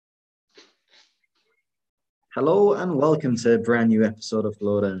Hello and welcome to a brand new episode of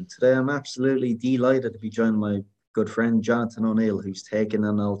Lowdown. Today I'm absolutely delighted to be joined by my good friend Jonathan O'Neill, who's taken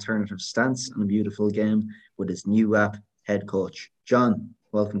an alternative stance on a beautiful game with his new app, Head Coach. John,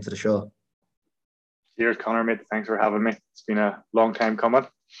 welcome to the show. Cheers, Connor, mate. Thanks for having me. It's been a long time coming.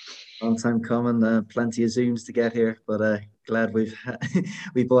 Long time coming, plenty of Zooms to get here, but glad we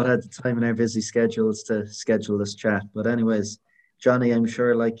both had the time in our busy schedules to schedule this chat. But anyways, Johnny, I'm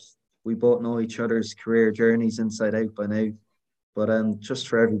sure we both know each other's career journeys inside out by now. But just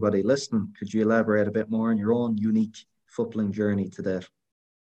for everybody listening, could you elaborate a bit more on your own unique footballing journey to date?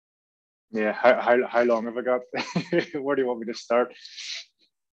 Yeah, how long have I got? Where do you want me to start?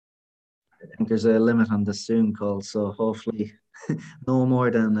 I think there's a limit on the Zoom call, so hopefully no more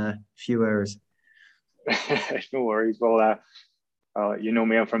than a few hours. No worries. Well, you know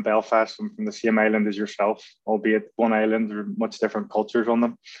me, I'm from Belfast. I'm from the same island as yourself, albeit one island. There are much different cultures on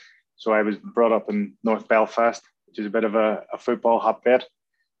them. So I was brought up in North Belfast, which is a bit of a football hotbed.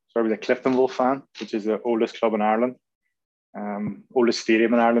 So I was a Cliftonville fan, which is the oldest club in Ireland, oldest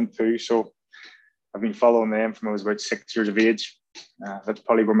stadium in Ireland too. So I've been following them from I was about 6 years of age. That's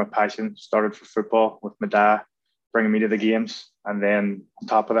probably where my passion started for football, with my dad bringing me to the games. And then on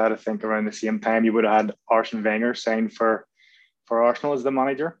top of that, I think around the same time, you would have had Arsene Wenger signed for Arsenal as the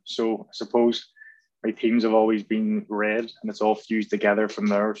manager. So I suppose my teams have always been red, and it's all fused together from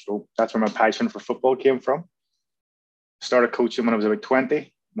there. So that's where my passion for football came from. Started coaching when I was about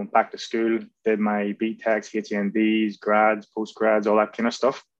 20, went back to school, did my BTECs, HNDs, grads, postgrads, all that kind of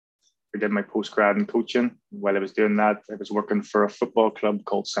stuff. I did my postgrad in coaching. While I was doing that, I was working for a football club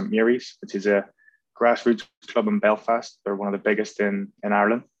called St Mary's, which is a grassroots club in Belfast. They're one of the biggest in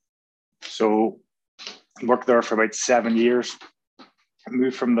Ireland. So I worked there for about 7 years. I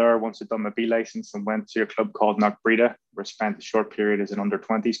moved from there once I'd done my B license and went to a club called Knockbreda, where I spent a short period as an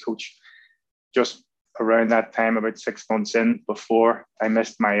under-20s coach. Just around that time, about 6 months in, before I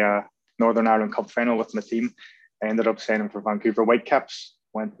missed my Northern Ireland Cup final with my team, I ended up signing for Vancouver Whitecaps.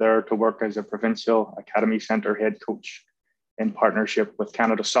 Went there to work as a provincial academy centre head coach in partnership with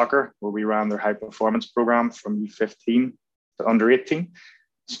Canada Soccer, where we ran their high performance program from U15 to under 18.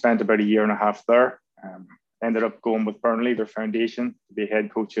 Spent about a year and a half there. Ended up going with Burnley, their foundation, to be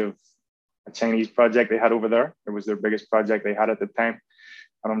head coach of a Chinese project they had over there. It was their biggest project they had at the time.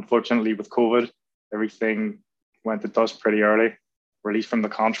 And unfortunately, with COVID, everything went to dust pretty early. Released from the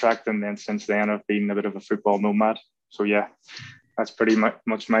contract. And then since then, I've been a bit of a football nomad. So yeah, that's pretty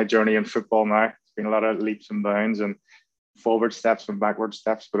much my journey in football now. It's been a lot of leaps and bounds and forward steps and backward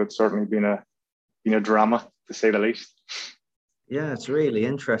steps, but it's certainly been a drama, to say the least. Yeah, it's really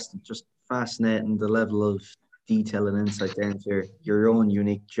interesting. Just fascinating the level of detail and insight down to your own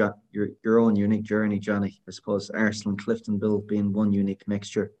unique your own unique journey, Johnny. I suppose Arsenal and Cliftonville being one unique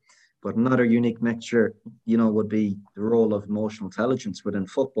mixture, but another unique mixture, would be the role of emotional intelligence within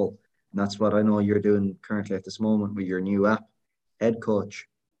football, and that's what I know you're doing currently at this moment with your new app, Head Coach.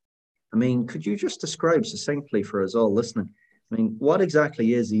 I mean, could you just describe succinctly for us all listening? I mean, what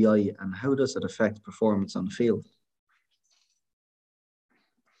exactly is EI and how does it affect performance on the field?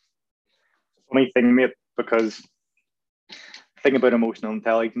 Funny thing, mate, because the thing about emotional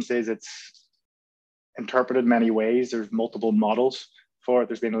intelligence is it's interpreted many ways. There's multiple models for it.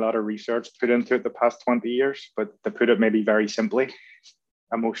 There's been a lot of research put into it the past 20 years, but to put it maybe very simply,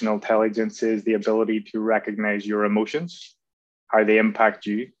 emotional intelligence is the ability to recognize your emotions, how they impact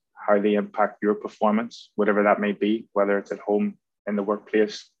you, how they impact your performance, whatever that may be, whether it's at home, in the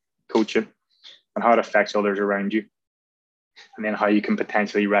workplace, coaching, and how it affects others around you. And then how you can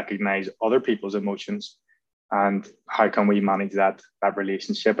potentially recognize other people's emotions and how can we manage that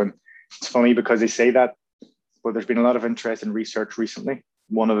relationship. And it's funny because they say that, but there's been a lot of interest in research recently.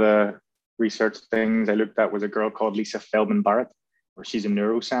 One of the research things I looked at was a girl called Lisa Feldman Barrett, where she's a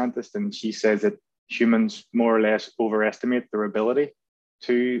neuroscientist, and she says that humans more or less overestimate their ability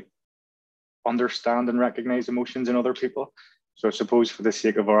to understand and recognize emotions in other people. So I suppose for the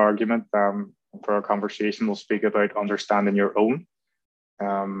sake of our argument, for our conversation, we'll speak about understanding your own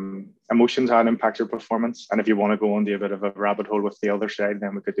emotions, how it impacts your performance. And if you want to go into a bit of a rabbit hole with the other side,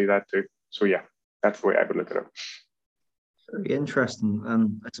 then we could do that too. So yeah, that's the way I would look at it. Very interesting.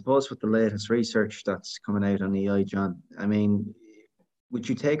 And I suppose with the latest research that's coming out on EI, John, I mean, would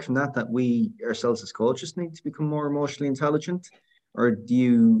you take from that we ourselves as coaches need to become more emotionally intelligent? Or would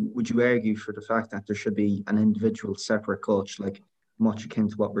you argue for the fact that there should be an individual separate coach, like much akin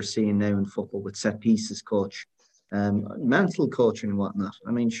to what we're seeing now in football with set pieces coach, mental coaching and whatnot?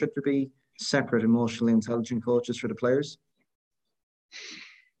 I mean, should there be separate emotionally intelligent coaches for the players?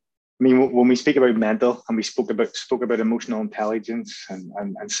 I mean, when we speak about mental and we spoke about emotional intelligence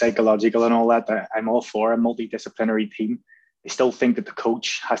and psychological and all that, I'm all for a multidisciplinary team. I still think that the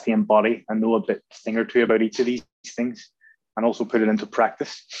coach has to embody and know thing or two about each of these things and also put it into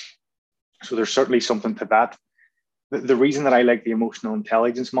practice. So there's certainly something to that. The reason that I like the emotional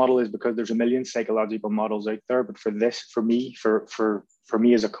intelligence model is because there's a million psychological models out there. But for me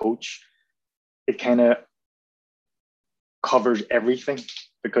as a coach, it kind of covers everything,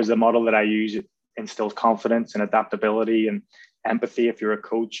 because the model that I use, it instills confidence and adaptability and empathy if you're a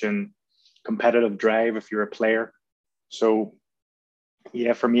coach, and competitive drive if you're a player. So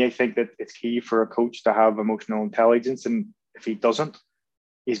yeah, for me, I think that it's key for a coach to have emotional intelligence. And if he doesn't,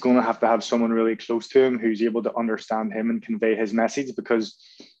 he's going to have someone really close to him who's able to understand him and convey his message. Because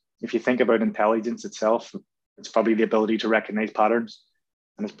if you think about intelligence itself, it's probably the ability to recognize patterns,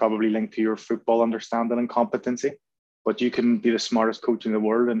 and it's probably linked to your football understanding and competency. But you can be the smartest coach in the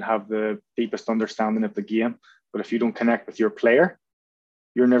world and have the deepest understanding of the game. But if you don't connect with your player,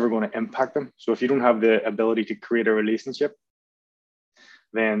 you're never going to impact them. So if you don't have the ability to create a relationship,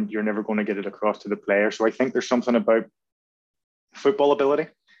 then you're never going to get it across to the player. So I think there's something about football ability,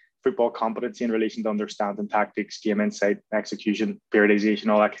 football competency in relation to understanding tactics, game insight, execution, periodization,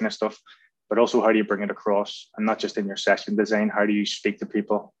 all that kind of stuff. But also, how do you bring it across? And not just in your session design. How do you speak to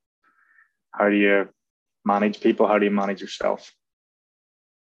people? How do you manage people? How do you manage yourself?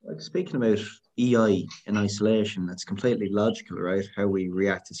 Like, speaking about EI in isolation, it's completely logical, right? How we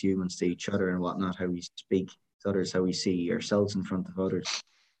react as humans to each other and whatnot, how we speak to others, how we see ourselves in front of others.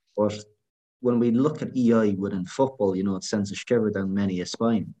 But when we look at EI within football, it sends a shiver down many a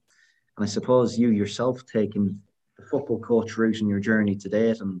spine. And I suppose you yourself taking the football coach route in your journey to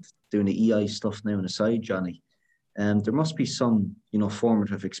date and doing the EI stuff now on the side, Johnny, there must be some,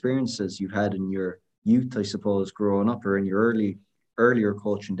 formative experiences you've had in your youth, I suppose, growing up, or in your earlier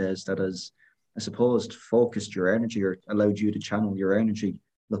coaching days, that has, I suppose, focused your energy or allowed you to channel your energy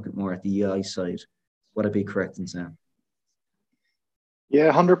looking more at the EI side. Would I be correct in saying?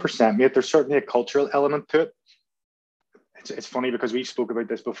 Yeah, 100%, mate. There's certainly a cultural element to it. It's funny because we spoke about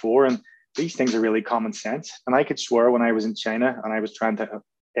this before, and these things are really common sense. And I could swear when I was in China and I was trying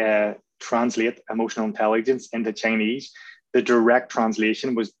to translate emotional intelligence into Chinese, the direct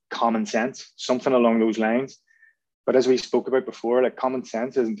translation was common sense, something along those lines. But as we spoke about before, like, common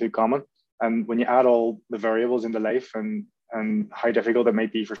sense isn't too common. And when you add all the variables into life and how difficult it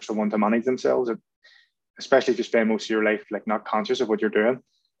might be for someone to manage themselves, especially if you spend most of your life like not conscious of what you're doing,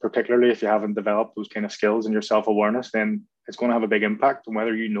 particularly if you haven't developed those kind of skills and your self-awareness, then it's going to have a big impact. And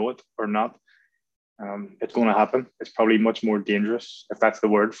whether you know it or not, it's going to happen. It's probably much more dangerous, if that's the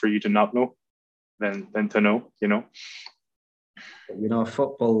word, for you to not know than to know,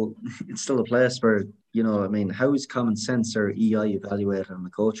 Football, it's still a place where, how is common sense or EI evaluated on the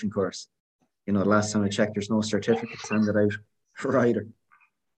coaching course? Last time I checked, there's no certificates handed out for either.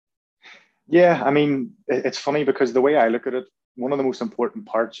 Yeah, I mean, it's funny because the way I look at it, one of the most important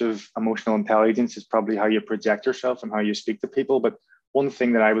parts of emotional intelligence is probably how you project yourself and how you speak to people. But one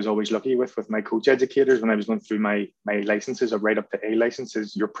thing that I was always lucky with my coach educators when I was going through my licenses, or right up to A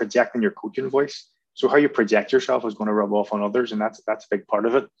licenses, you're projecting your coaching voice. So how you project yourself is going to rub off on others, and that's a big part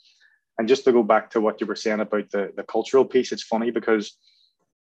of it. And just to go back to what you were saying about the cultural piece, it's funny because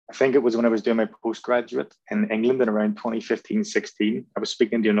I think it was when I was doing my postgraduate in England in around 2015-16, I was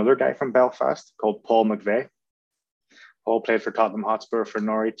speaking to another guy from Belfast called Paul McVeigh. Paul played for Tottenham Hotspur, for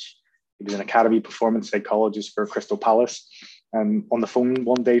Norwich. He was an academy performance psychologist for Crystal Palace. And on the phone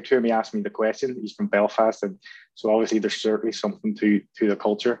one day to him, he asked me the question. He's from Belfast. And so obviously there's certainly something to the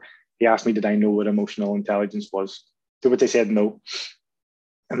culture. He asked me, did I know what emotional intelligence was? To which I said no.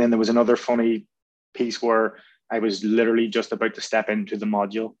 And then there was another funny piece where I was literally just about to step into the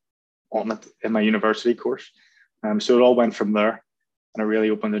module on it in my university course. So it all went from there, and it really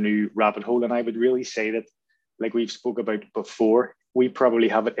opened a new rabbit hole. And I would really say that, like we've spoke about before, we probably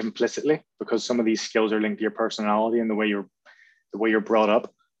have it implicitly because some of these skills are linked to your personality and the way you're brought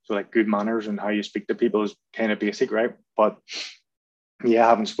up. So like good manners and how you speak to people is kind of basic, right? But yeah, I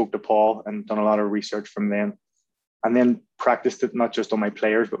haven't spoke to Paul and done a lot of research from them, and then practiced it not just on my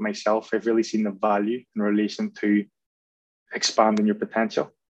players but myself. I've really seen the value in relation to expanding your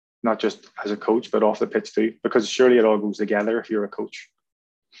potential, not just as a coach but off the pitch too, because surely it all goes together if you're a coach.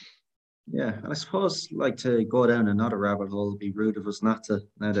 Yeah, and I suppose, like, to go down another rabbit hole, it'd be rude of us not to,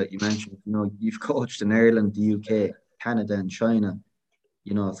 now that you mentioned, you've coached in Ireland, the UK, Canada and China,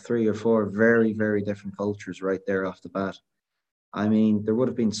 3 or 4 very, very different cultures right there off the bat. I mean, there would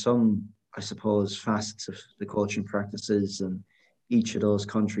have been some, I suppose, facets of the coaching practices in each of those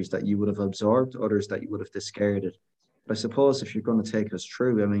countries that you would have absorbed, others that you would have discarded. But I suppose if you're going to take us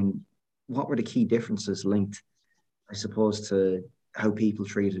through, I mean, what were the key differences linked, I suppose, to how people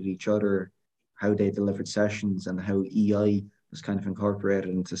treated each other, how they delivered sessions, and how EI was kind of incorporated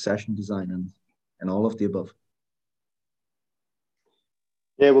into session design and all of the above?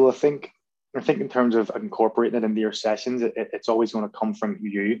 Yeah, well, I think in terms of incorporating it into your sessions, it's always going to come from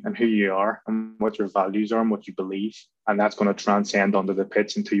you and who you are and what your values are and what you believe, and that's going to transcend onto the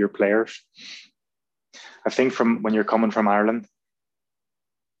pitch and to your players. I think from when you're coming from Ireland,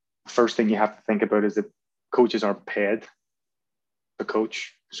 first thing you have to think about is that coaches aren't paid to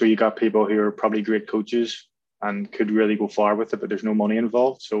coach. So you got people who are probably great coaches and could really go far with it, but there's no money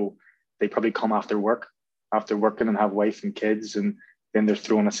involved. So they probably come after work, after working and have wife and kids, and then they're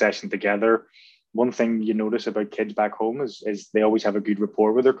throwing a session together. One thing you notice about kids back home is they always have a good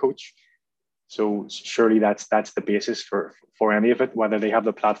rapport with their coach. So surely that's the basis for any of it, whether they have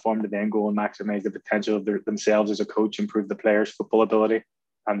the platform to then go and maximize the potential of themselves as a coach, improve the players' football ability,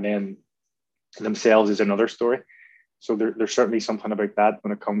 and then themselves is another story. So there's certainly something about that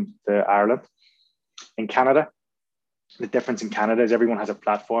when it comes to Ireland. In Canada, the difference in Canada is everyone has a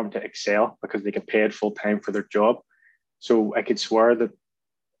platform to excel because they get paid full time for their job. So I could swear that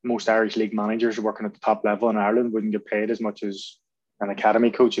most Irish league managers working at the top level in Ireland wouldn't get paid as much as an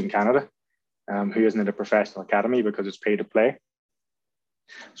academy coach in Canada, who isn't at a professional academy because it's pay to play.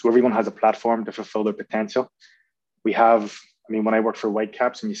 So everyone has a platform to fulfill their potential. We have, I mean, when I worked for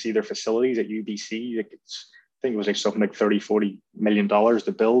Whitecaps and you see their facilities at UBC, I think it was like something like $30-40 million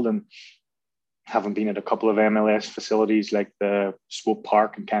to build, and having been at a couple of MLS facilities like the Swope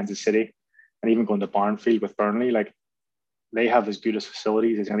Park in Kansas City and even going to Barnfield with Burnley, like they have as good as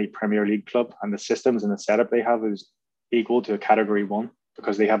facilities as any Premier League club, and the systems and the setup they have is equal to a Category 1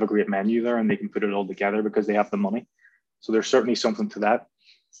 because they have a great menu there and they can put it all together because they have the money. So there's certainly something to that.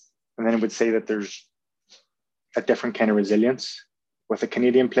 And then I would say that there's a different kind of resilience with a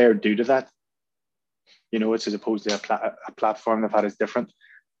Canadian player due to that. You know, it's as opposed to a platform they've had is different.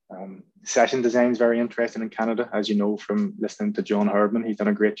 Session design is very interesting in Canada, as you know from listening to John Herdman. He's done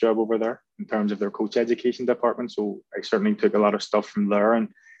a great job over there in terms of their coach education department. So I certainly took a lot of stuff from there. And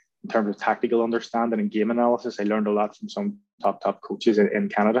in terms of tactical understanding and game analysis, I learned a lot from some top coaches in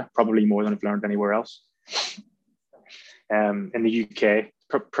Canada, probably more than I've learned anywhere else. In the UK,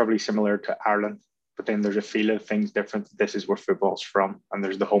 probably similar to Ireland, but then there's a feel of things different. This is where football's from, and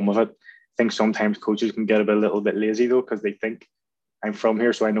there's the home of it. I think sometimes coaches can get a little bit lazy though, because they think I'm from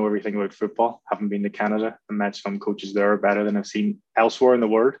here, so I know everything about football. Having been to Canada and met some coaches there better than I've seen elsewhere in the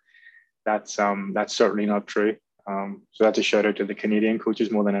world. That's certainly not true. So that's a shout out to the Canadian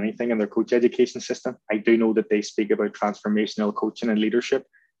coaches more than anything and their coach education system. I do know that they speak about transformational coaching and leadership,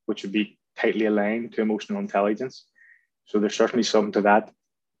 which would be tightly aligned to emotional intelligence. So there's certainly something to that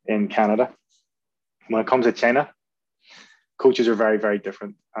in Canada. When it comes to China, coaches are very, very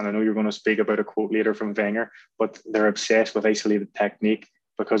different. And I know you're going to speak about a quote later from Wenger, but they're obsessed with isolated technique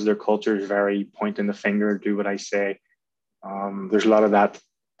because their culture is very pointing the finger, do what I say. There's a lot of that.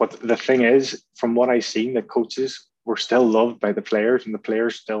 But the thing is, from what I've seen, the coaches were still loved by the players and the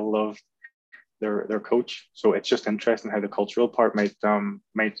players still loved their coach. So it's just interesting how the cultural part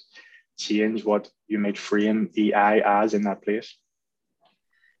might change what you might frame EI as in that place.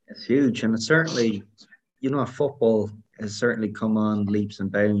 It's huge. And it's certainly, football has certainly come on leaps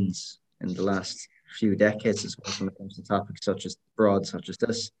and bounds in the last few decades, I suppose, when it comes to topics such as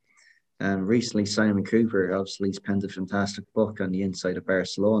this. Recently, Simon Cooper obviously has penned a fantastic book on the inside of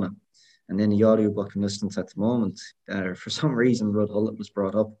Barcelona. And in the audiobook I'm listening to at the moment, for some reason, Ruud Gullit was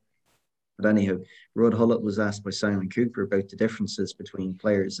brought up. But anyhow, Ruud Gullit was asked by Simon Cooper about the differences between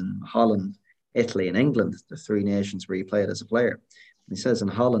players in Holland, Italy, and England, the three nations where he played as a player. And he says in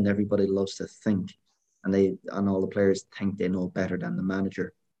Holland, everybody loves to think, and all the players think they know better than the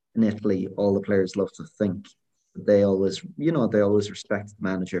manager. In Italy, all the players love to think, but they always respect the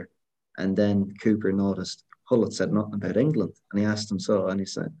manager. And then Cooper noticed Gullit said nothing about England, and he asked him so, and he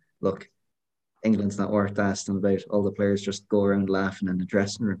said, "Look, England's not worth asking about. All the players just go around laughing in the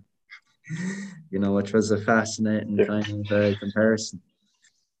dressing room." Which was a fascinating kind of comparison.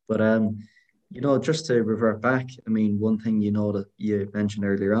 But just to revert back, I mean, one thing that you mentioned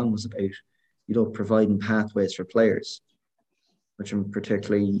earlier on was about providing pathways for players, which I'm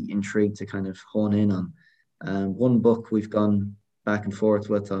particularly intrigued to kind of hone in on. One book we've gone back and forth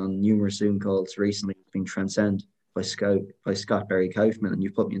with on numerous Zoom calls recently has been Transcend by Scott Barry Kaufman, and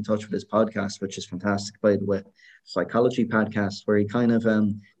you put me in touch with his podcast, which is fantastic, by the way, psychology podcast, where he kind of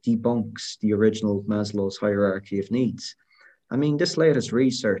debunks the original Maslow's hierarchy of needs. I mean, this latest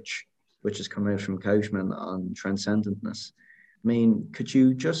research, which has come out from Kaufman on transcendentness, I mean, could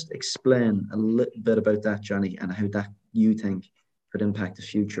you just explain a little bit about that, Johnny, and how that you think could impact a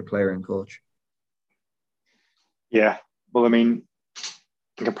future player and coach? Yeah. Well, I mean,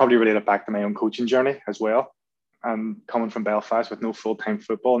 I can probably relate it back to my own coaching journey as well. And coming from Belfast with no full-time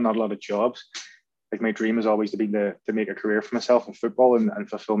football, not a lot of jobs. Like my dream is always to be to make a career for myself in football and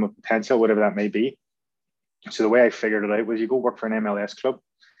fulfill my potential, whatever that may be. So the way I figured it out was you go work for an MLS club,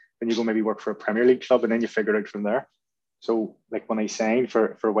 then you go maybe work for a Premier League club, and then you figure it out from there. So like when I signed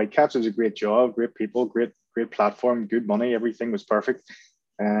for Whitecaps, it was a great job, great people, great platform, good money, everything was perfect.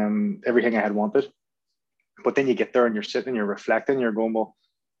 Everything I had wanted. But then you get there and you're sitting, you're reflecting, you're going,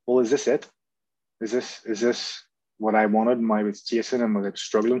 well, is this it? Is this what I wanted and I was chasing and was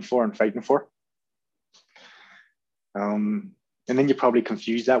struggling for and fighting for? And then you probably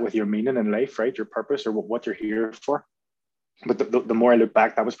confuse that with your meaning in life, right? Your purpose or what you're here for. But the more I look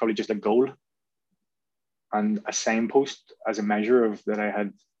back, that was probably just a goal and a signpost as a measure of that I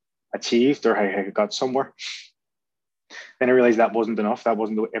had achieved or I had got somewhere. Then I realized that wasn't enough. That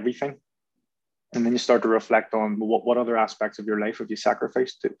wasn't everything. And then you start to reflect on what other aspects of your life have you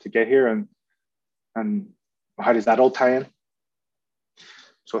sacrificed to get here, and how does that all tie in?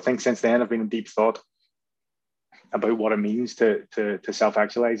 So I think since then I've been in deep thought about what it means to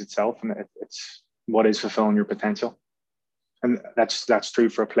self-actualize itself, and it's what is fulfilling your potential. And that's true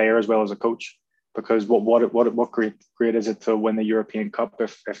for a player as well as a coach, because what great is it to win the European Cup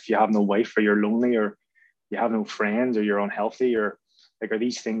if you have no wife or you're lonely or you have no friends or you're unhealthy, or like, are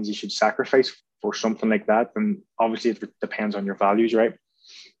these things you should sacrifice for something like that? And obviously it depends on your values, right?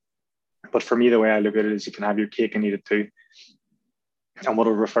 But for me, the way I look at it is you can have your cake and eat it too. And what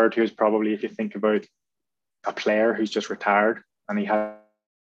I'll refer to is probably if you think about a player who's just retired and he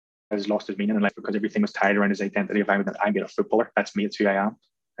has lost his meaning in life because everything was tied around his identity of I'm a footballer, that's me, it's who I am.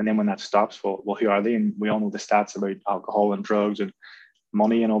 And then when that stops, well, who are they? And we all know the stats about alcohol and drugs and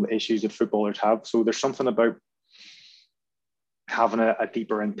money and all the issues that footballers have. So there's something about having a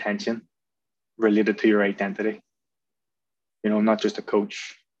deeper intention related to your identity. You know, not just a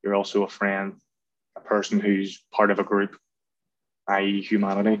coach, you're also a friend, a person who's part of a group, i.e.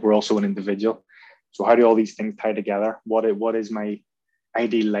 humanity. We're also an individual. So how do all these things tie together? What is my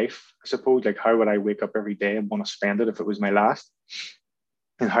ideal life, I suppose? Like, how would I wake up every day and want to spend it if it was my last?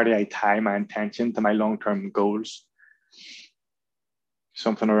 And how do I tie my intention to my long-term goals?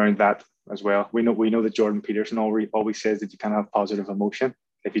 Something around that as well. We know that Jordan Peterson always says that you can't have positive emotion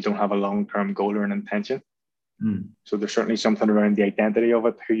if you don't have a long-term goal or an intention. So there's certainly something around the identity of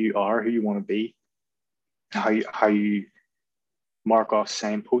it, who you are, who you want to be, how you mark off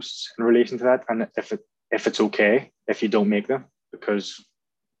signposts in relation to that, and if it's okay if you don't make them, because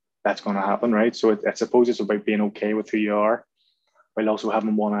that's going to happen, right? So I suppose it's about being okay with who you are, while also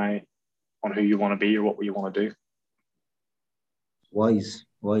having one eye on who you want to be or what you want to do. Wise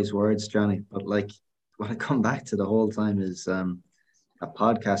words, Johnny. But like, what I come back to the whole time is a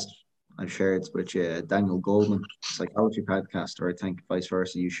podcast I've shared with you, Daniel Goldman, psychology podcast, or I think vice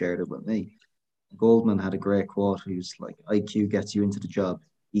versa, you shared it with me. Goldman had a great quote. He was like, IQ gets you into the job,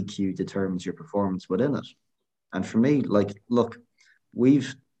 EQ determines your performance within it. And for me, like, look,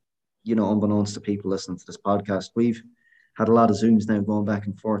 we've, unbeknownst to people listening to this podcast, we've had a lot of Zooms now going back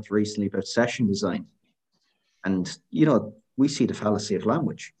and forth recently about session design. And, we see the fallacy of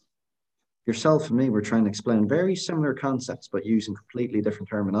language. Yourself and me were trying to explain very similar concepts, but using completely different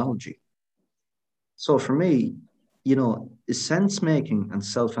terminology. So for me, is sense making and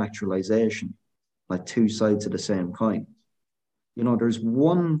self-actualization like two sides of the same coin?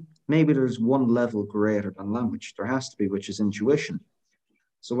 Maybe there's one level greater than language. There has to be, which is intuition.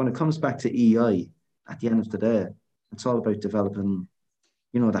 So when it comes back to EI, at the end of the day, it's all about developing,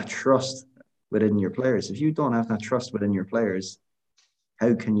 that trust within your players. If you don't have that trust within your players,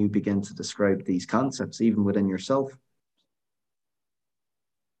 how can you begin to describe these concepts, even within yourself?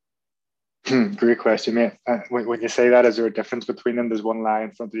 Great question, mate. When you say that, is there a difference between them? There's one lie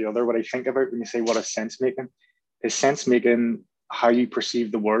in front of the other. What I think about when you say what is sense making, is sense making how you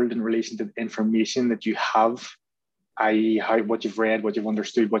perceive the world in relation to the information that you have, i.e. what you've read, what you've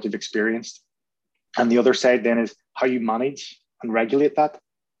understood, what you've experienced. And the other side then is how you manage and regulate that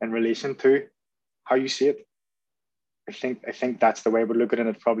in relation to how you see it. I think that's the way we look at it.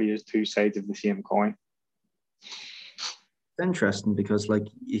 It probably is two sides of the same coin. It's interesting because, like,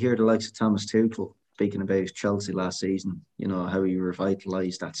 you hear the likes of Thomas Tuchel speaking about Chelsea last season, how he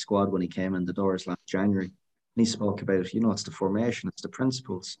revitalised that squad when he came in the doors last January. And he spoke about, it's the formation, it's the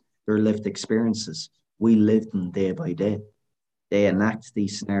principles, their lived experiences. We lived them day by day. They enact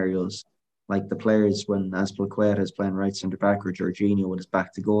these scenarios, like the players when Azpilicueta is playing right centre back, or Jorginho with his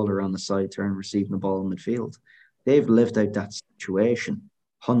back to goal or on the side turn receiving the ball in midfield. They've lived out that situation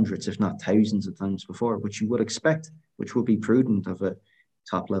hundreds, if not thousands of times before, which you would expect which would be prudent of a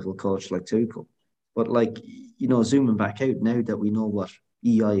top level coach like Tuchel. But like, zooming back out now that we know what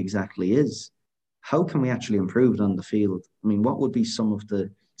EI exactly is, how can we actually improve it on the field? I mean, what would be some of the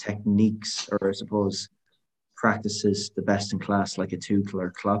techniques or I suppose practices the best in class like a Tuchel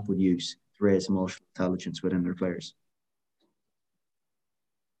or Klopp would use to raise emotional intelligence within their players?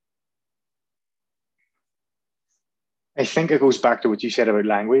 I think it goes back to what you said about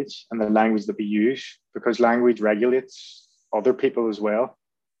language and the language that we use, because language regulates other people as well.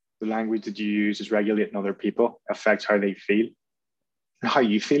 The language that you use is regulating other people, affects how they feel. And how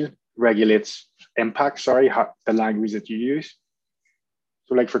you feel regulates, impacts, the language that you use.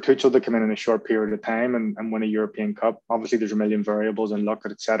 So like for Tuchel to come in a short period of time and win a European Cup, obviously there's a million variables and luck,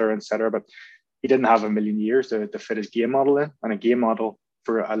 et cetera, but he didn't have a million years to fit his game model in. And a game model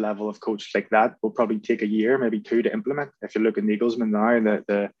for a level of coach like that will probably take a year, maybe two to implement. If you look at Nagelsmann now,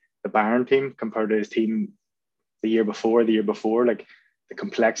 the Bayern team compared to his team the year before, like the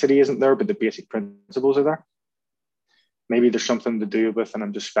complexity isn't there, but the basic principles are there. Maybe there's something to do with, and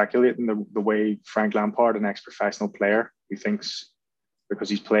I'm just speculating, the way Frank Lampard, an ex-professional player, who thinks because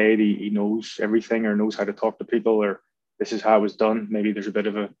he's played, he knows everything or knows how to talk to people, or this is how it was done. Maybe there's a bit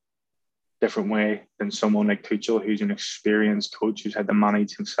of a different way than someone like Tuchel, who's an experienced coach who's had to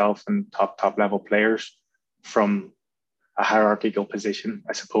manage himself and top level players from a hierarchical position.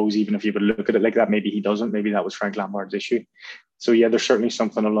 I suppose even if you would look at it like that, maybe he doesn't. Maybe that was Frank Lampard's issue. So yeah, there's certainly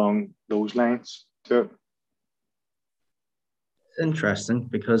something along those lines to it. Interesting,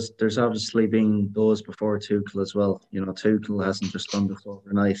 because there's obviously been those before Tuchel as well. Tuchel hasn't just done this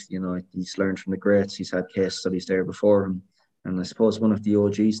overnight. He's learned from the greats. He's had case studies there before him. And I suppose one of the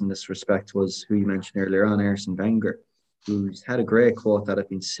OGs in this respect was who you mentioned earlier on, Arsene Wenger, who's had a great quote that I've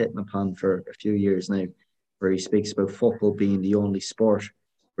been sitting upon for a few years now, where he speaks about football being the only sport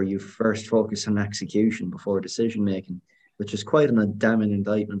where you first focus on execution before decision making, which is quite a damning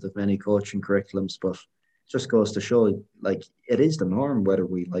indictment of many coaching curriculums, but just goes to show, like, it is the norm, whether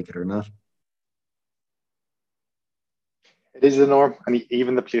we like it or not. It is the norm. And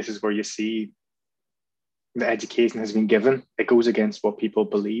even the places where you see the education has been given, it goes against what people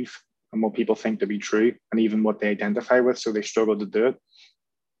believe and what people think to be true and even what they identify with. So they struggle to do it.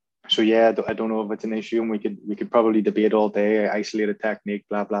 So yeah, I don't know if it's an issue, and we could probably debate all day, isolated technique,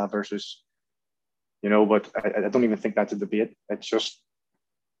 blah, blah, versus, but I don't even think that's a debate. It's just,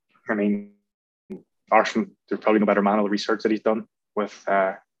 Arsene, there's probably no better man, all the research that he's done with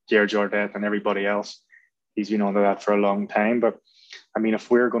Jared Jordet and everybody else. He's been on to that for a long time. But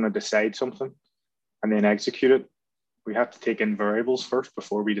if we're going to decide something and then execute it, we have to take in variables first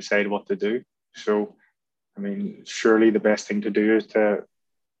before we decide what to do. So, surely the best thing to do is to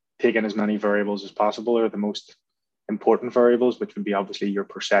take in as many variables as possible, or the most important variables, which would be obviously your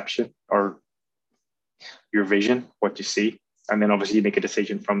perception or your vision, what you see. And then obviously you make a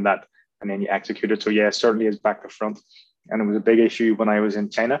decision from that and then you execute it. So yeah, it certainly is back to front. And it was a big issue when I was in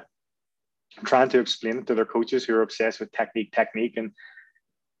China. I'm trying to explain it to their coaches who are obsessed with technique. And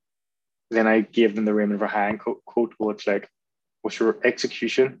then I gave them the Raymond Verheyen quote, which what's your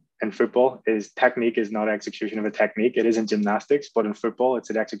execution in football is technique is not execution of a technique. It is in gymnastics, but in football,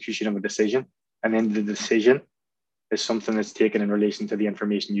 it's an execution of a decision. And then the decision is something that's taken in relation to the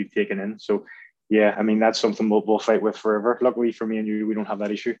information you've taken in. So yeah, that's something we'll fight with forever. Luckily for me and you, we don't have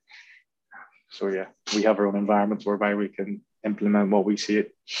that issue. So yeah, we have our own environments whereby we can implement what we see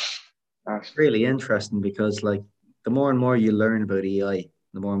it. It's really interesting because the more and more you learn about EI,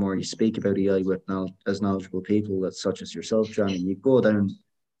 the more and more you speak about EI with as knowledgeable people such as yourself, Johnny, you go down,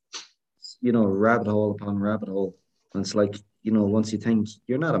 rabbit hole upon rabbit hole. And it's once you think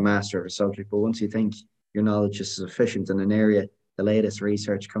you're not a master of a subject, but once you think your knowledge is sufficient in an area, the latest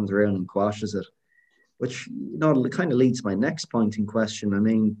research comes around and quashes it. Which, kind of leads to my next point in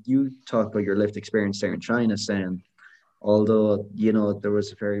question. You talk about your lived experience there in China, saying, although, there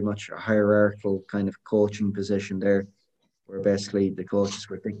was very much a hierarchical kind of coaching position there, where basically the coaches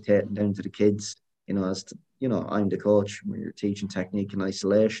were dictating down to the kids, as to, I'm the coach, when you're teaching technique in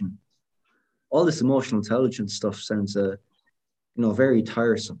isolation. All this emotional intelligence stuff sounds, very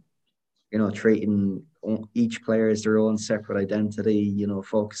tiresome. Treating each player as their own separate identity,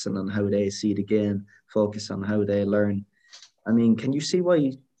 focusing on how they see the game, focus on how they learn. Can you see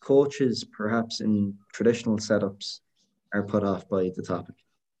why coaches, perhaps in traditional setups, are put off by the topic?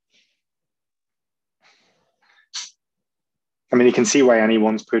 You can see why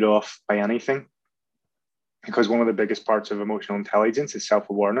anyone's put off by anything, because one of the biggest parts of emotional intelligence is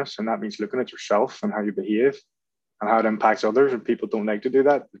self-awareness, and that means looking at yourself and how you behave and how it impacts others, and people don't like to do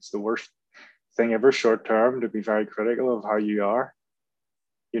that. It's the worst thing ever, short term, to be very critical of how you are,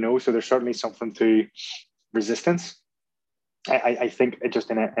 so there's certainly something to resistance I think it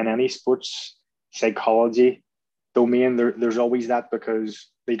just in any sports psychology domain, there's always that, because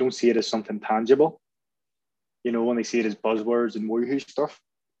they don't see it as something tangible, when they see it as buzzwords and woohoo stuff.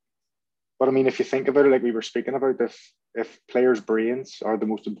 But I mean, if you think about it, like we were speaking about, if players' brains are the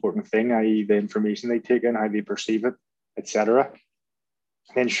most important thing, i.e., the information they take in, how they perceive it, etc.,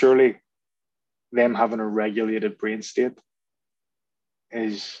 then surely them having a regulated brain state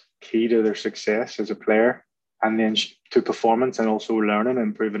is key to their success as a player, and then to performance and also learning and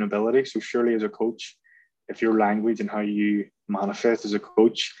improving ability. So surely as a coach, if your language and how you manifest as a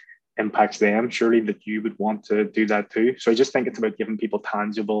coach impacts them, surely that you would want to do that too. So I just think it's about giving people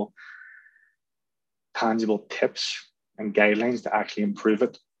tangible tips and guidelines to actually improve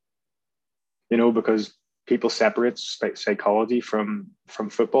it, because people separate psychology from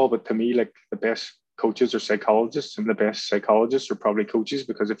football. But to me, like, the best coaches are psychologists, and the best psychologists are probably coaches,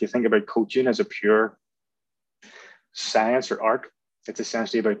 because if you think about coaching as a pure science or art, it's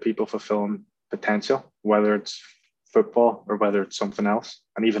essentially about people fulfilling potential, whether it's football or whether it's something else.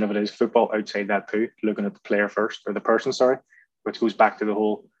 And even if it is football, outside that too, looking at the player first, or the person, sorry, which goes back to the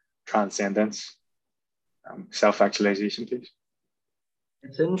whole transcendence, self-actualization piece.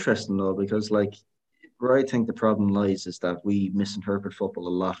 It's interesting though, because like where I think the problem lies is that we misinterpret football a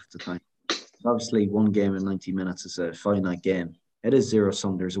lot of the time. Obviously, one game in 90 minutes is a finite game. It is zero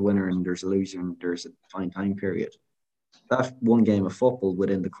sum. There's a winner and there's a loser and there's a fine time period. That one game of football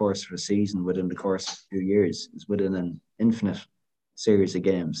within the course of a season, within the course of 2 years, is within an infinite series of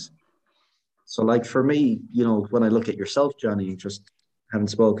games. So, like for me, when I look at yourself, Johnny, just having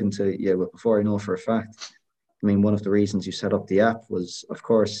spoken to you, but before I know for a fact, I mean, one of the reasons you set up the app was, of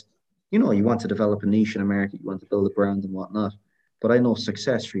course, you want to develop a niche in a market, you want to build a brand and whatnot. But I know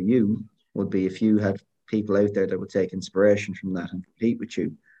success for you would be if you had people out there that would take inspiration from that and compete with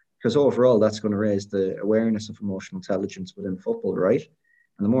you. Because overall, that's going to raise the awareness of emotional intelligence within football, right?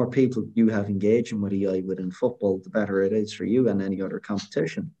 And the more people you have engaging with EI within football, the better it is for you and any other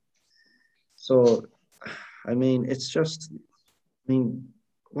competition. So, I mean, it's just,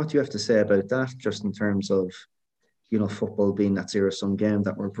 what do you have to say about that, just in terms of, football being that zero-sum game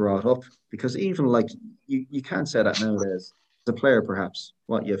that we're brought up? Because even like, you can't say that nowadays. As a player, perhaps,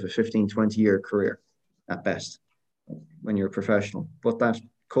 you have a 15, 20-year career at best when you're a professional. But that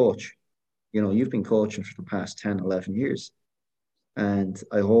coach, you've been coaching for the past 10, 11 years. And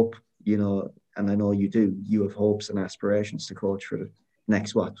I hope, and I know you do, you have hopes and aspirations to coach for the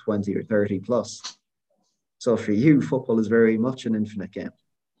next, 20 or 30 plus. So for you, football is very much an infinite game.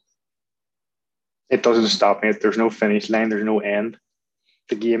 It doesn't stop, mate. There's no finish line. There's no end.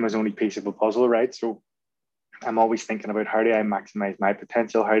 The game is only a piece of a puzzle, right? So I'm always thinking about, how do I maximize my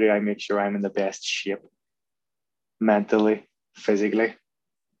potential? How do I make sure I'm in the best shape mentally, physically,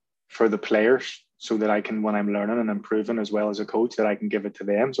 for the players, so that I can, when I'm learning and improving as well as a coach, that I can give it to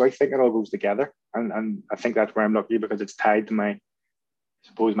them. So I think it all goes together. And I think that's where I'm lucky, because it's tied to my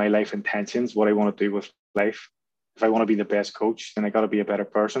life intentions, what I want to do with life. If I want to be the best coach, then I got to be a better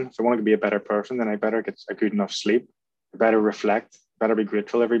person. If I want to be a better person, then I better get a good enough sleep. I better reflect. I better be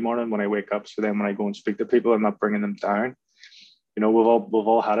grateful every morning when I wake up. So then when I go and speak to people, I'm not bringing them down. We've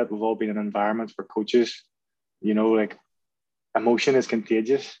all had it. We've all been in environments where coaches, like, emotion is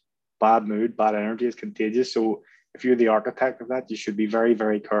contagious. Bad mood, bad energy is contagious. So if you're the architect of that, you should be very,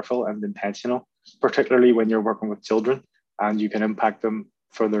 very careful and intentional, particularly when you're working with children and you can impact them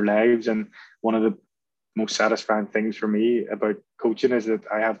for their lives. And one of the most satisfying things for me about coaching is that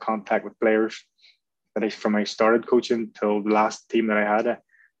I have contact with players that from I started coaching till the last team that I had.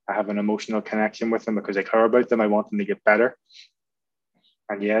 I have an emotional connection with them because I care about them. I want them to get better.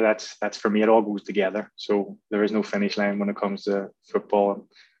 And yeah, that's for me. It all goes together. So there is no finish line when it comes to football.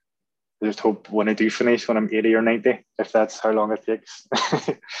 I just hope when I do finish, when I'm 80 or 90, if that's how long it takes,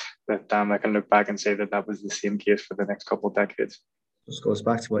 that I can look back and say that was the same case for the next couple of decades. Just goes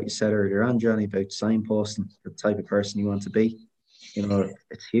back to what you said earlier on, Johnny, about signposting, the type of person you want to be.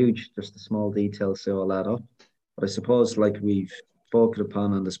 It's huge. Just the small details they all add up. But I suppose, like we've spoken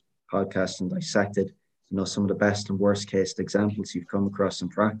upon on this podcast and dissected, some of the best and worst case examples you've come across in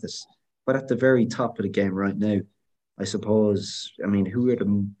practice. But at the very top of the game right now, I suppose, who are the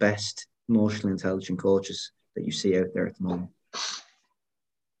best emotionally intelligent coaches that you see out there at the moment?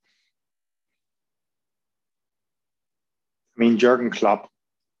 Jurgen Klopp,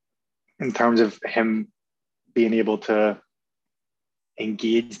 in terms of him being able to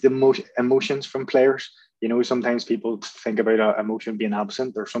engage the emotions from players. Sometimes people think about emotion being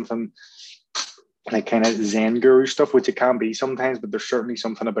absent or something like kind of Zen guru stuff, which it can be sometimes, but there's certainly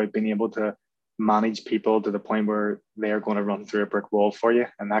something about being able to manage people to the point where they're going to run through a brick wall for you.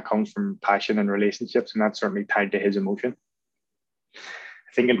 And that comes from passion and relationships. And that's certainly tied to his emotion.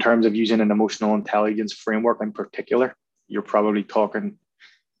 I think in terms of using an emotional intelligence framework in particular, you're probably talking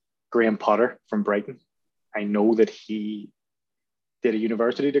Graham Potter from Brighton. I know that he did a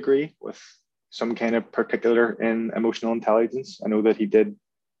university degree with some kind of particular in emotional intelligence. I know that he did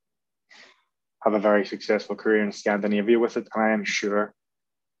have a very successful career in Scandinavia with it. And I am sure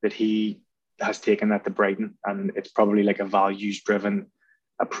that he has taken that to Brighton, and it's probably like a values driven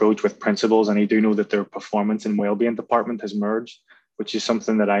approach with principles. And I do know that their performance and well-being department has merged, which is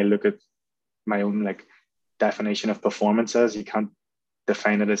something that I look at my own like definition of performance as. You can't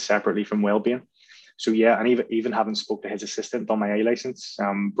define it as separately from well-being. So yeah, and even having spoke to his assistant on my A license,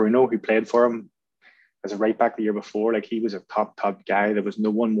 Bruno, who played for him as a right back the year before, like he was a top guy. There was no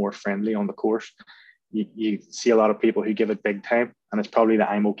one more friendly on the course. You see a lot of people who give it big time, and it's probably the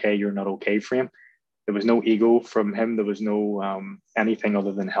I'm okay, you're not okay frame. There was no ego from him. There was no anything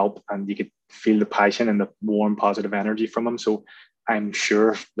other than help, and you could feel the passion and the warm, positive energy from him. So I'm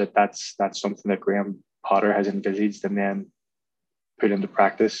sure that that's something that Graham Potter has envisaged and then put into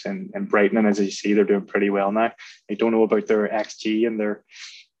practice. And Brighton, and as you see, they're doing pretty well now. I don't know about their XG and their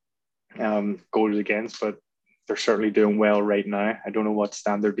goals against, but they're certainly doing well right now. I don't know what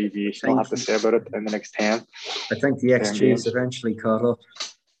standard deviation I'll have to say about it in the next 10. I think the XG is eventually caught up.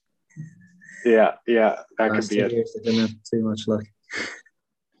 Yeah, that could be it. Years, they didn't have too much luck.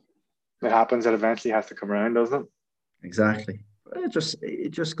 It happens. It eventually has to come around, doesn't it? Exactly.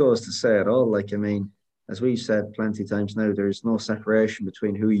 It just goes to say it all. Like, I mean, as we've said plenty of times now, there's no separation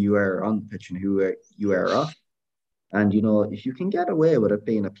between who you are on the pitch and who you are off. And, you know, if you can get away with it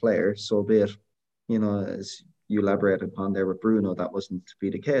being a player, so be it. You know, as you elaborated upon there with Bruno, that wasn't to be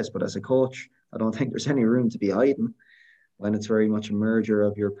the case. But as a coach, I don't think there's any room to be hiding when it's very much a merger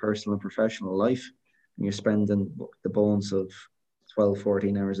of your personal and professional life. And you're spending the bones of 12,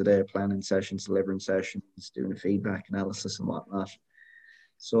 14 hours a day planning sessions, delivering sessions, doing a feedback analysis and whatnot.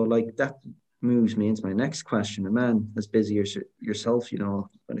 So, like, that moves me into my next question. A man as busy as yourself, you know,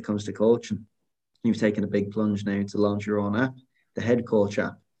 when it comes to coaching, you've taken a big plunge now to launch your own app, the Head Coach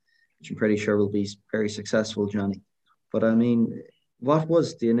app, which I'm pretty sure will be very successful, Johnny. But I mean, what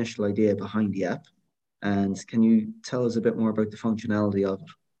was the initial idea behind the app? And can you tell us a bit more about the functionality of it?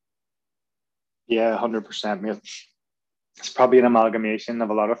 Yeah, 100%, mate. It's probably an amalgamation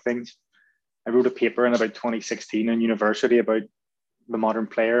of a lot of things. I wrote a paper in about 2016 in university about the modern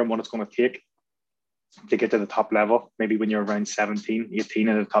player and what it's going to take to get to the top level, maybe when you're around 17, 18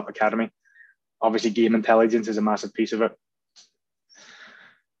 at the top academy. Obviously, game intelligence is a massive piece of it.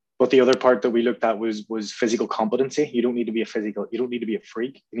 But the other part that we looked at was physical competency. You don't need to be a freak. You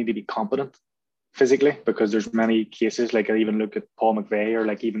need to be competent physically, because there's many cases, like I even look at Paul McVeigh or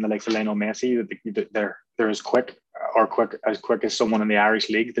like even the likes of Lionel Messi, that they're as quick as someone in the Irish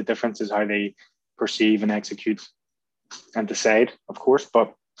league. The difference is how they perceive and execute and decide, of course.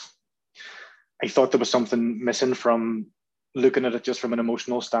 But I thought there was something missing from looking at it just from an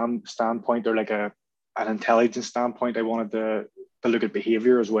emotional standpoint or like an intelligence standpoint. I wanted to look at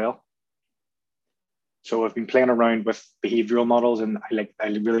behavior as well. So I've been playing around with behavioral models, and I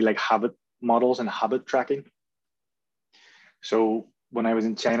really like habit models and habit tracking. So when I was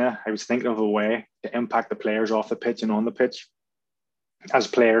in China, I was thinking of a way to impact the players off the pitch and on the pitch as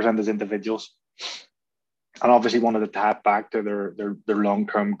players and as individuals. And obviously wanted to tap back to their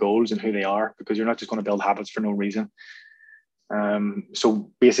long-term goals and who they are, because you're not just going to build habits for no reason.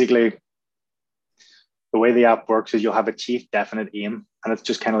 So basically, the way the app works is you'll have a chief definite aim, and it's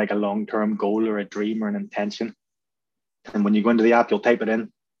just kind of like a long-term goal or a dream or an intention. And when you go into the app, you'll type it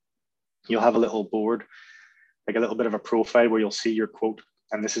in. You'll have a little board, like a little bit of a profile where you'll see your quote.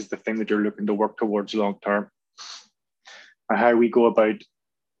 And this is the thing that you're looking to work towards long-term. And how we go about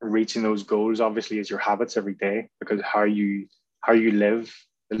reaching those goals, obviously, is your habits every day, because how you live,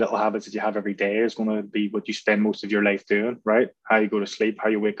 the little habits that you have every day is going to be what you spend most of your life doing, right? How you go to sleep, how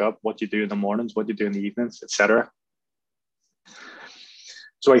you wake up, what you do in the mornings, what you do in the evenings, etc.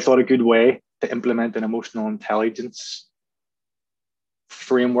 So I thought a good way to implement an emotional intelligence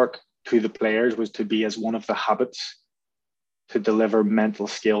framework to the players was to be as one of the habits to deliver mental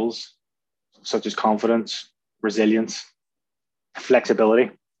skills such as confidence, resilience, flexibility,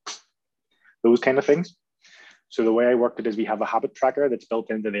 those kind of things. So the way I worked it is we have a habit tracker that's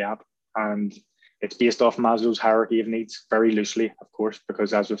built into the app, and it's based off Maslow's hierarchy of needs, very loosely, of course,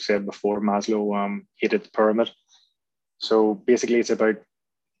 because as we've said before, Maslow hated the pyramid. So basically it's about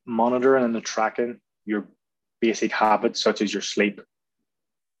monitoring and tracking your basic habits, such as your sleep,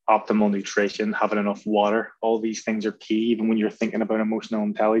 optimal nutrition, having enough water. All these things are key, even when you're thinking about emotional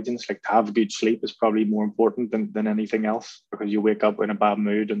intelligence. Like, to have good sleep is probably more important than anything else, because you wake up in a bad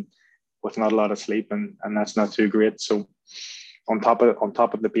mood and with not a lot of sleep, and that's not too great. So on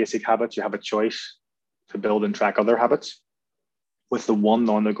top of the basic habits, you have a choice to build and track other habits, with the one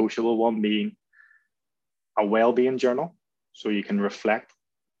non-negotiable one being a well-being journal. So you can reflect,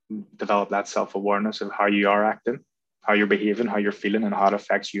 develop that self-awareness of how you are acting, how you're behaving, how you're feeling, and how it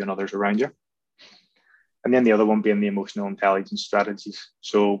affects you and others around you. And then the other one being the emotional intelligence strategies.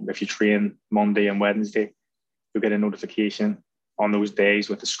 So if you train Monday and Wednesday, you'll get a notification on those days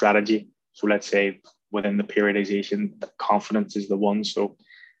with a strategy. So let's say within the periodization, confidence is the one. So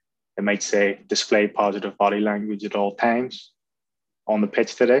it might say display positive body language at all times on the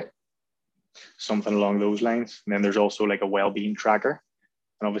pitch today, something along those lines. And then there's also like a well-being tracker.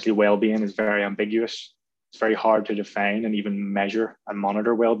 And obviously well-being is very ambiguous. It's very hard to define and even measure and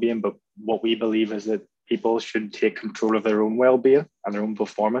monitor well-being. But what we believe is that people should take control of their own well-being and their own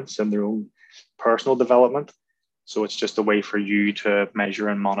performance and their own personal development. So it's just a way for you to measure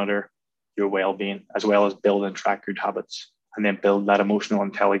and monitor your well-being, as well as build and track good habits, and then build that emotional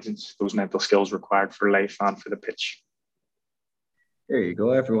intelligence, those mental skills required for life and for the pitch. There you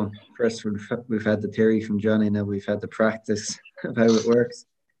go, everyone. First, we've had the theory from Johnny, now we've had the practice of how it works.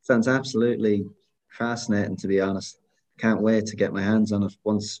 Sounds absolutely fascinating, to be honest. Can't wait to get my hands on it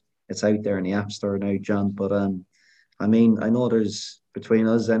once it's out there in the App Store now, John. But I mean, I know there's, between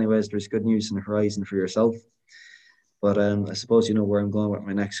us anyways, there's good news in the horizon for yourself. But I suppose you know where I'm going with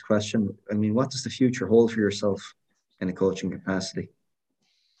my next question. I mean, what does the future hold for yourself in a coaching capacity?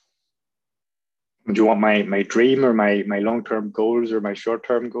 Do you want my dream or my long-term goals or my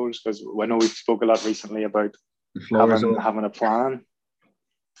short-term goals? Because I know we spoke a lot recently about having a plan.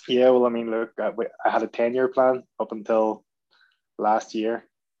 Yeah, well, I mean, look, I had a 10-year plan up until last year.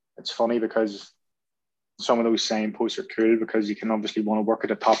 It's funny because some of those signposts are cool because you can obviously want to work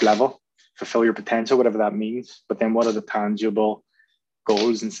at a top level, fulfill your potential, whatever that means. But then what are the tangible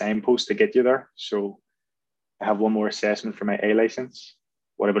goals and signposts to get you there? So I have one more assessment for my A license.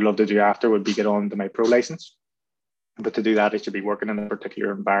 What I would love to do after would be get on to my pro license. But to do that, I should be working in a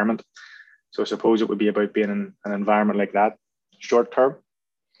particular environment. So I suppose it would be about being in an environment like that. Short term,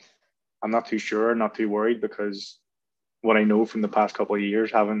 I'm not too sure, not too worried, because what I know from the past couple of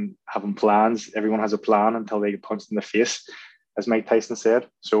years, having plans, everyone has a plan until they get punched in the face, as Mike Tyson said.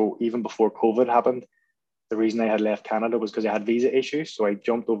 So even before COVID happened, the reason I had left Canada was because I had visa issues. So I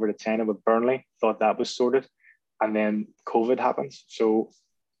jumped over to China with Burnley, thought that was sorted. And then COVID happens. So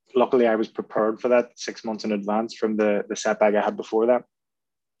luckily I was prepared for that 6 months in advance from the setback I had before that.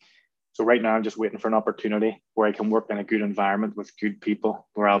 So right now I'm just waiting for an opportunity where I can work in a good environment with good people,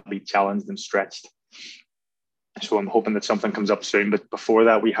 where I'll be challenged and stretched. So I'm hoping that something comes up soon. But before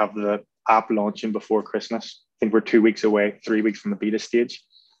that, we have the app launching before Christmas. I think we're 2 weeks away, 3 weeks from the beta stage.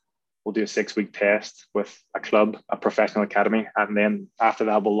 We'll do a 6-week test with a club, a professional academy. And then after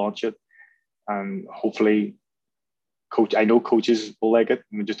that, we'll launch it. And hopefully, I know coaches will like it.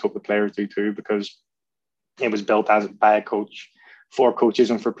 And we just hope the players do too, because it was built by a coach, for coaches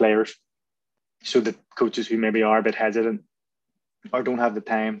and for players. So the coaches who maybe are a bit hesitant or don't have the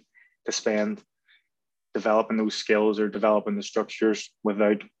time to spend developing those skills or developing the structures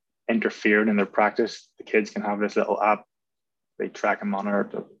without interfering in their practice, the kids can have this little app. They track and monitor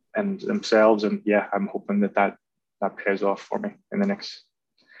and themselves. And yeah, I'm hoping that pays off for me in the next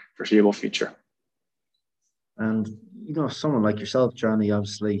foreseeable future. And, you know, someone like yourself, Johnny,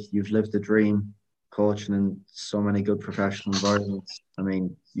 obviously you've lived the dream coaching in so many good professional environments. I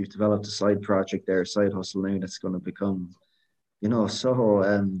mean, you've developed a side project there, a side hustle now that's going to become, you know, so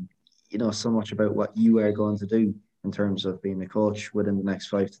much about what you are going to do in terms of being a coach within the next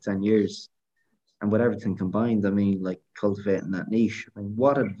 5 to 10 years. And with everything combined, I mean, like cultivating that niche. I mean,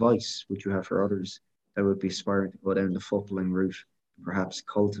 what advice would you have for others that would be aspiring to go down the footballing route, and perhaps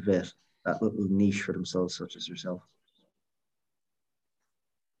cultivate that little niche for themselves, such as yourself?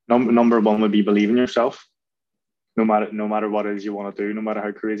 Number one would be believe in yourself, no matter what it is you want to do, no matter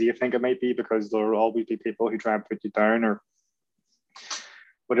how crazy you think it might be, because there will always be people who try and put you down, or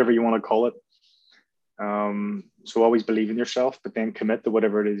whatever you want to call it. So always believe in yourself, but then commit to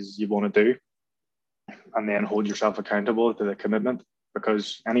whatever it is you want to do, and then hold yourself accountable to the commitment,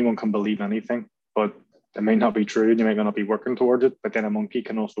 because anyone can believe anything, but it may not be true, and you might not be working towards it. But then a monkey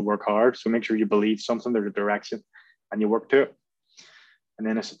can also work hard. So make sure you believe something, there's a direction, and you work to it. And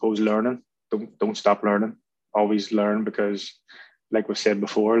then I suppose learning, don't stop learning. Always learn, because like we said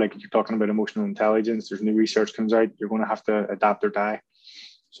before, like you're talking about emotional intelligence, there's new research comes out, you're going to have to adapt or die.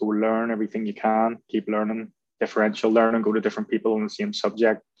 So learn everything you can, keep learning, differential learning, go to different people on the same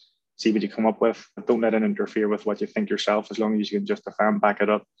subject, see what you come up with. But don't let it interfere with what you think yourself, as long as you can justify and back it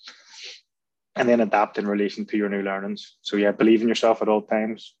up. And then adapt in relation to your new learnings. So yeah, believe in yourself at all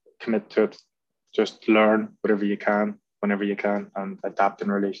times, commit to it, just learn whatever you can, whenever you can and adapt in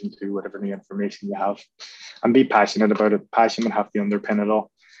relation to whatever new information you have, and be passionate about it. Passion would have to underpin it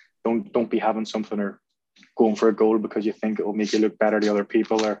all. Don't be having something or going for a goal because you think it will make you look better to other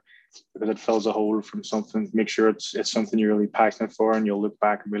people, or because it fills a hole from something. Make sure it's something you're really passionate for, and you'll look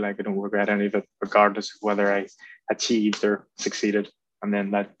back and be like, I don't regret any of it, regardless of whether I achieved or succeeded. And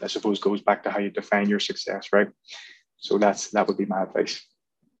then that, I suppose, goes back to how you define your success, right? So that would be my advice.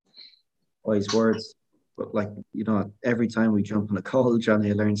 Wise words. But like, every time we jump on a call,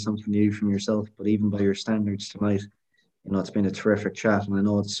 Johnny, I learn something new from yourself. But even by your standards tonight, it's been a terrific chat. And I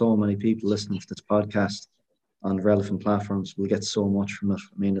know it's so many people listening to this podcast on relevant platforms will get so much from it.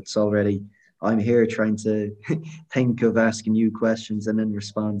 I mean, it's already, I'm here trying to think of asking you questions, and in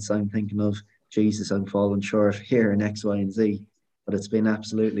response, I'm thinking of, Jesus, I'm falling short here in X, Y, and Z. But it's been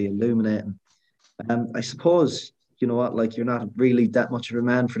absolutely illuminating. I suppose, you know what, like, you're not really that much of a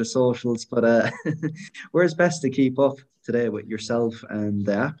man for the socials, but where's best to keep up today with yourself and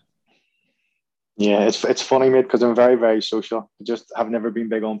the app? Yeah, it's funny, mate, because I'm very, very social. I just have never been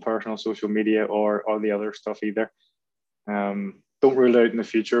big on personal social media or all the other stuff either. Don't rule it out in the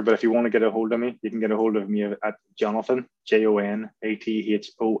future, but if you want to get a hold of me, you can get a hold of me at Jonathan, JONATHON,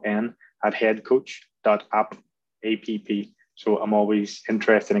 at headcoach.app. So I'm always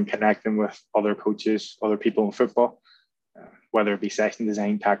interested in connecting with other coaches, other people in football, whether it be session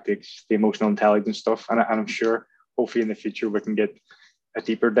design, tactics, the emotional intelligence stuff. And I'm sure hopefully in the future we can get a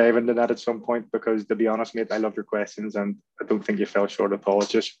deeper dive into that at some point, because to be honest, mate, I love your questions and I don't think you fell short at all.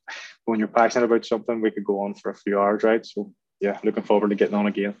 It's just when you're passionate about something, we could go on for a few hours, right? So yeah, looking forward to getting on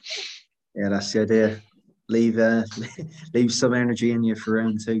again. Yeah, that's the idea. Leave some energy in you for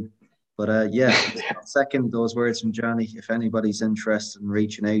round two. But yeah, second those words from Johnny. If anybody's interested in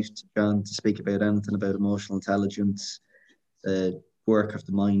reaching out to John to speak about anything about emotional intelligence, the work of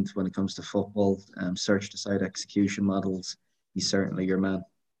the mind when it comes to football, search decide execution models, he's certainly your man.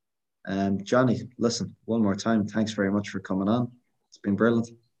 Johnny, listen, one more time, thanks very much for coming on. It's been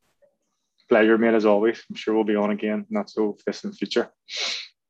brilliant. Pleasure, mate, as always. I'm sure we'll be on again, not so distant future.